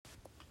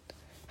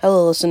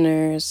Hello,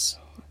 listeners.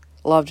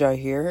 Lovejoy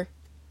here.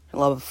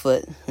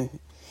 Lovefoot.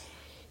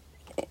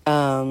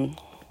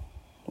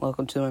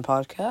 Welcome to my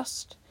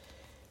podcast.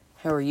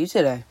 How are you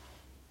today?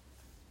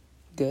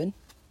 Good?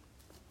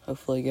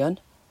 Hopefully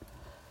good.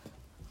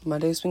 My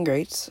day's been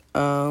great.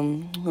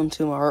 On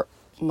to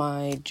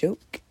my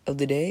joke of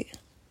the day,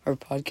 our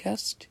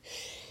podcast.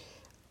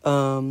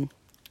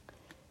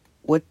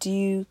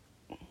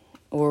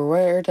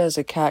 Where does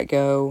a cat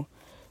go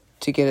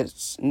to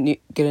get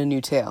a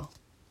new tail?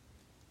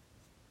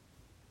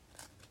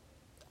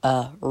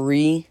 A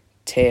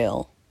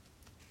retail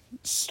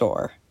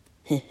store.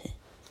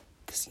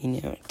 Because,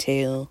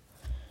 tail.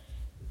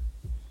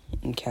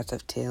 And cats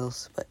have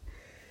tails. But,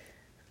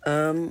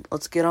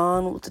 let's get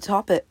on with the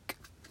topic.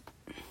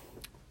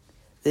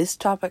 This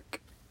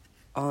topic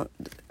on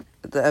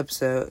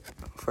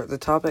the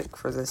topic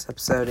for this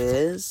episode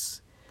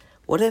is,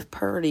 what if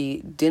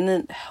Purdy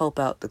didn't help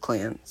out the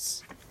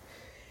clans?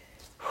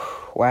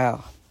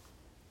 Wow.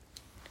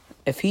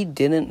 If he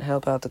didn't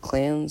help out the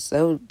clans,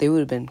 they would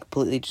have been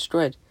completely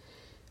destroyed.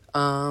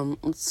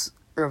 Let's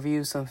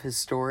review some of his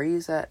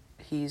stories that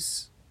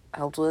he's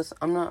helped with.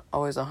 I'm not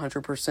always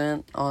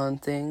 100% on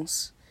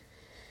things.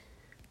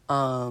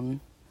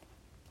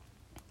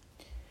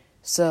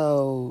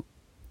 So,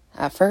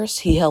 at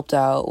first, he helped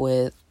out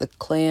with the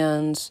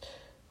clans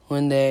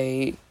when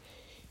they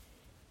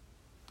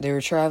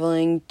were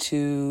traveling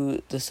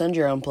to the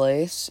Sundrown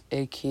place,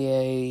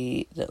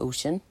 aka the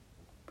ocean.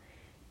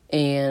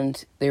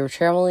 And they were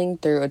traveling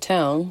through a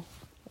town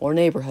or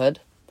neighborhood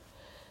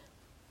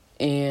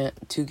and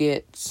to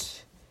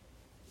get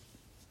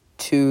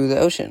to the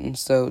ocean.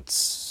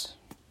 This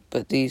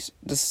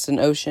is an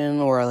ocean,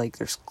 or like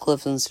there's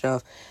cliffs and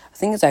stuff. I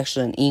think it's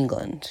actually in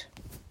England,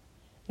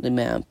 the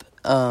map.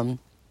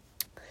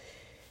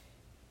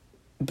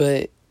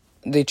 But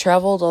they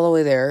traveled all the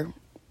way there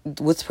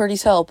with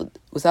Purdy's help.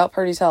 Without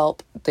Purdy's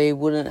help, they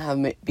wouldn't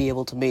have be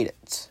able to make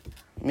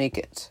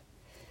it.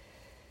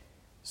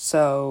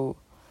 So,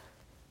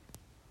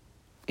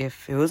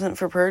 if it wasn't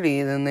for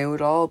Purdy, then they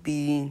would all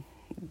be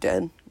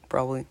dead,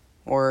 probably.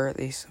 Or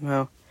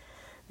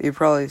they'd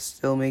probably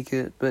still make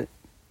it, but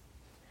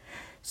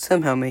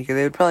somehow make it.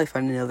 They would probably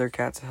find another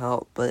cat to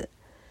help, but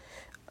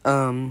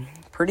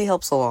Purdy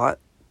helps a lot.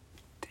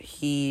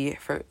 He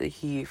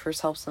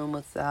first helps them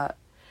with the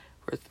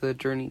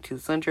journey to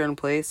the Sunshine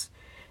Place,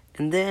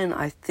 and then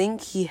I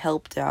think he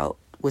helped out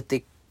with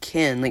the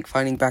kin, like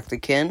finding back the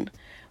kin.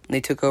 They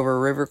took over a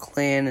river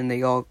clan, and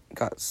they all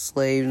got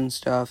slaves and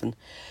stuff, and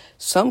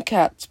some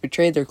cats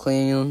betrayed their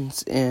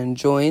clans and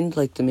joined,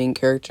 like, the main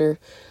character,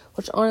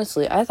 which,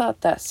 honestly, I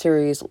thought that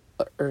series,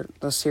 or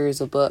the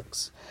series of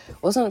books,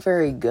 wasn't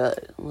very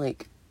good.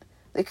 Like,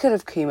 they could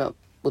have came up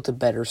with a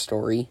better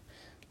story,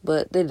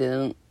 but they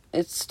didn't.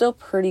 It's still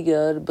pretty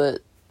good, but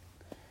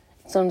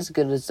it's not as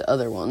good as the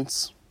other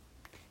ones.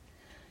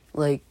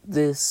 Like,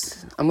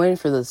 I'm waiting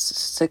for the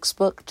 6th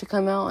book to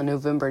come out on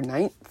November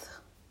 9th.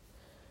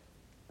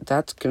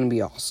 That's going to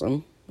be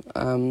awesome.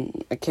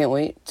 I can't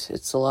wait.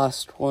 It's the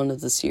last one of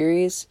the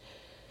series.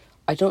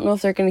 I don't know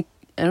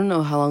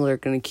how long they're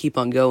going to keep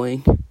on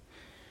going.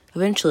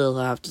 Eventually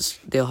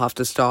they'll have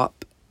to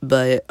stop.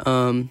 But,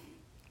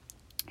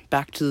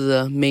 back to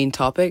the main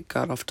topic.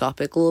 Got off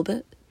topic a little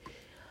bit.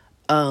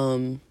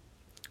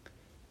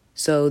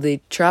 So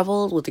they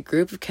traveled with a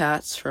group of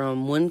cats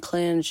from Wind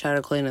Clan,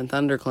 Shadow Clan, and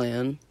Thunder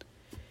Clan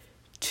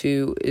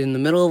in the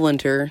middle of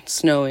winter,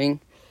 snowing,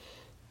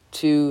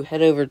 to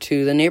head over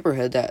to the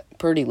neighborhood that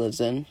Purdy lives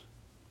in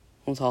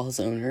with all his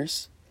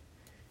owners.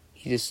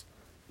 He's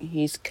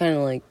kind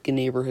of like a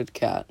neighborhood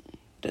cat.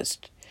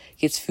 Just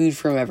gets food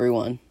from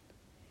everyone.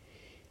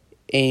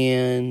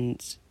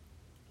 And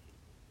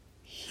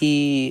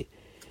he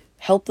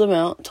helped them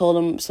out, told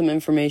them some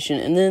information,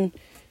 and then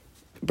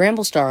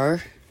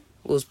Bramblestar,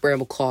 was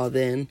Brambleclaw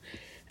then,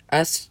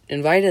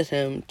 invited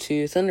him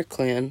to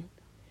ThunderClan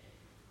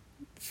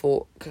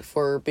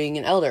for being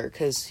an elder,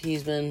 because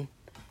he's been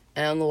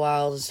out in the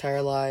wild his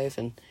entire life,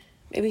 and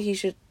maybe he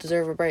should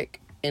deserve a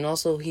break. And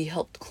also, he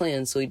helped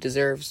clans, so he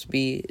deserves to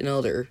be an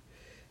elder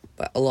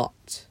by a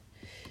lot.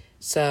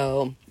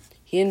 So,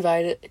 he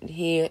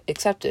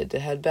accepted to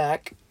head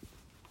back.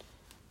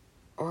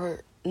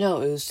 Or,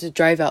 no, it was to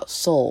drive out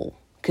Soul.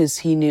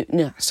 Because it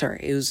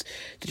was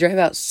to drive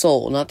out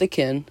Soul, not the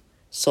kin,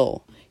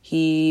 Soul.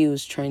 He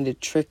was trying to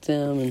trick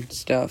them and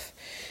stuff.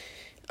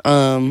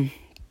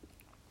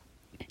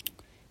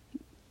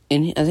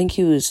 And I think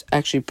he was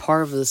actually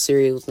part of the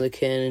series with the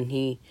kin, and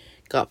he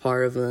got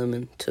part of them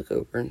and took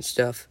over and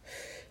stuff.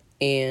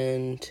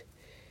 And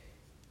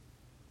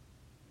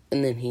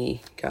then he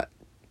got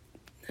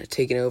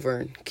taken over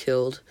and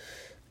killed.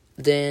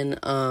 Then,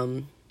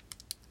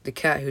 the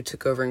cat who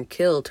took over and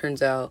killed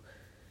turns out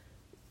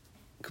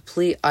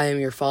complete I am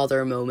your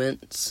father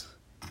moments.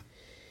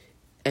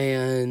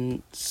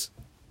 And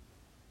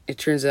it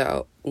turns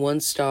out one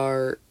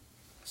star,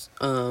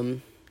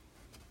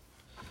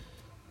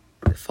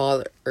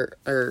 father,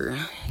 or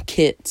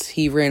Kit,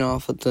 he ran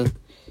off with the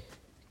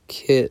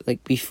Kit,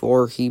 like,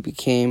 before he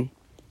became,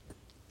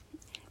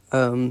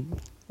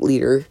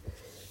 leader.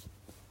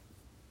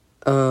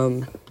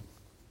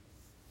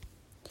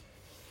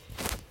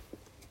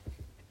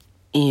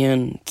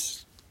 And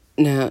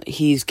now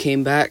he's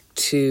came back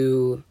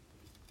to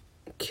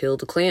kill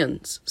the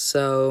clans.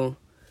 So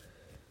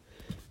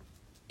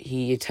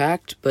he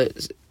attacked,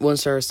 but one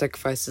star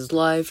sacrificed his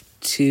life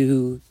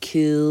to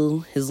kill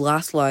his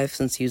last life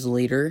since he was a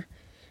leader,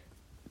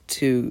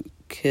 to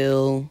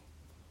kill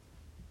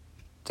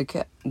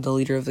the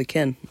leader of the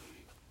kin.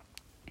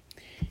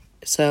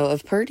 So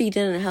if Purdy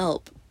didn't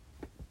help,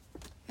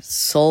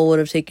 Saul would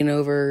have taken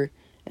over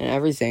and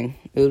everything.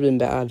 It would have been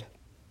bad.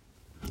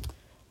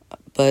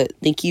 But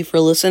thank you for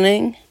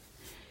listening.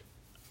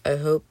 I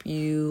hope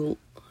you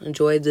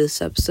enjoyed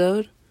this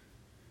episode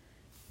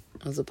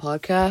of the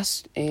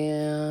podcast,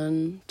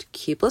 and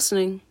keep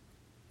listening.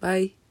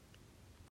 Bye.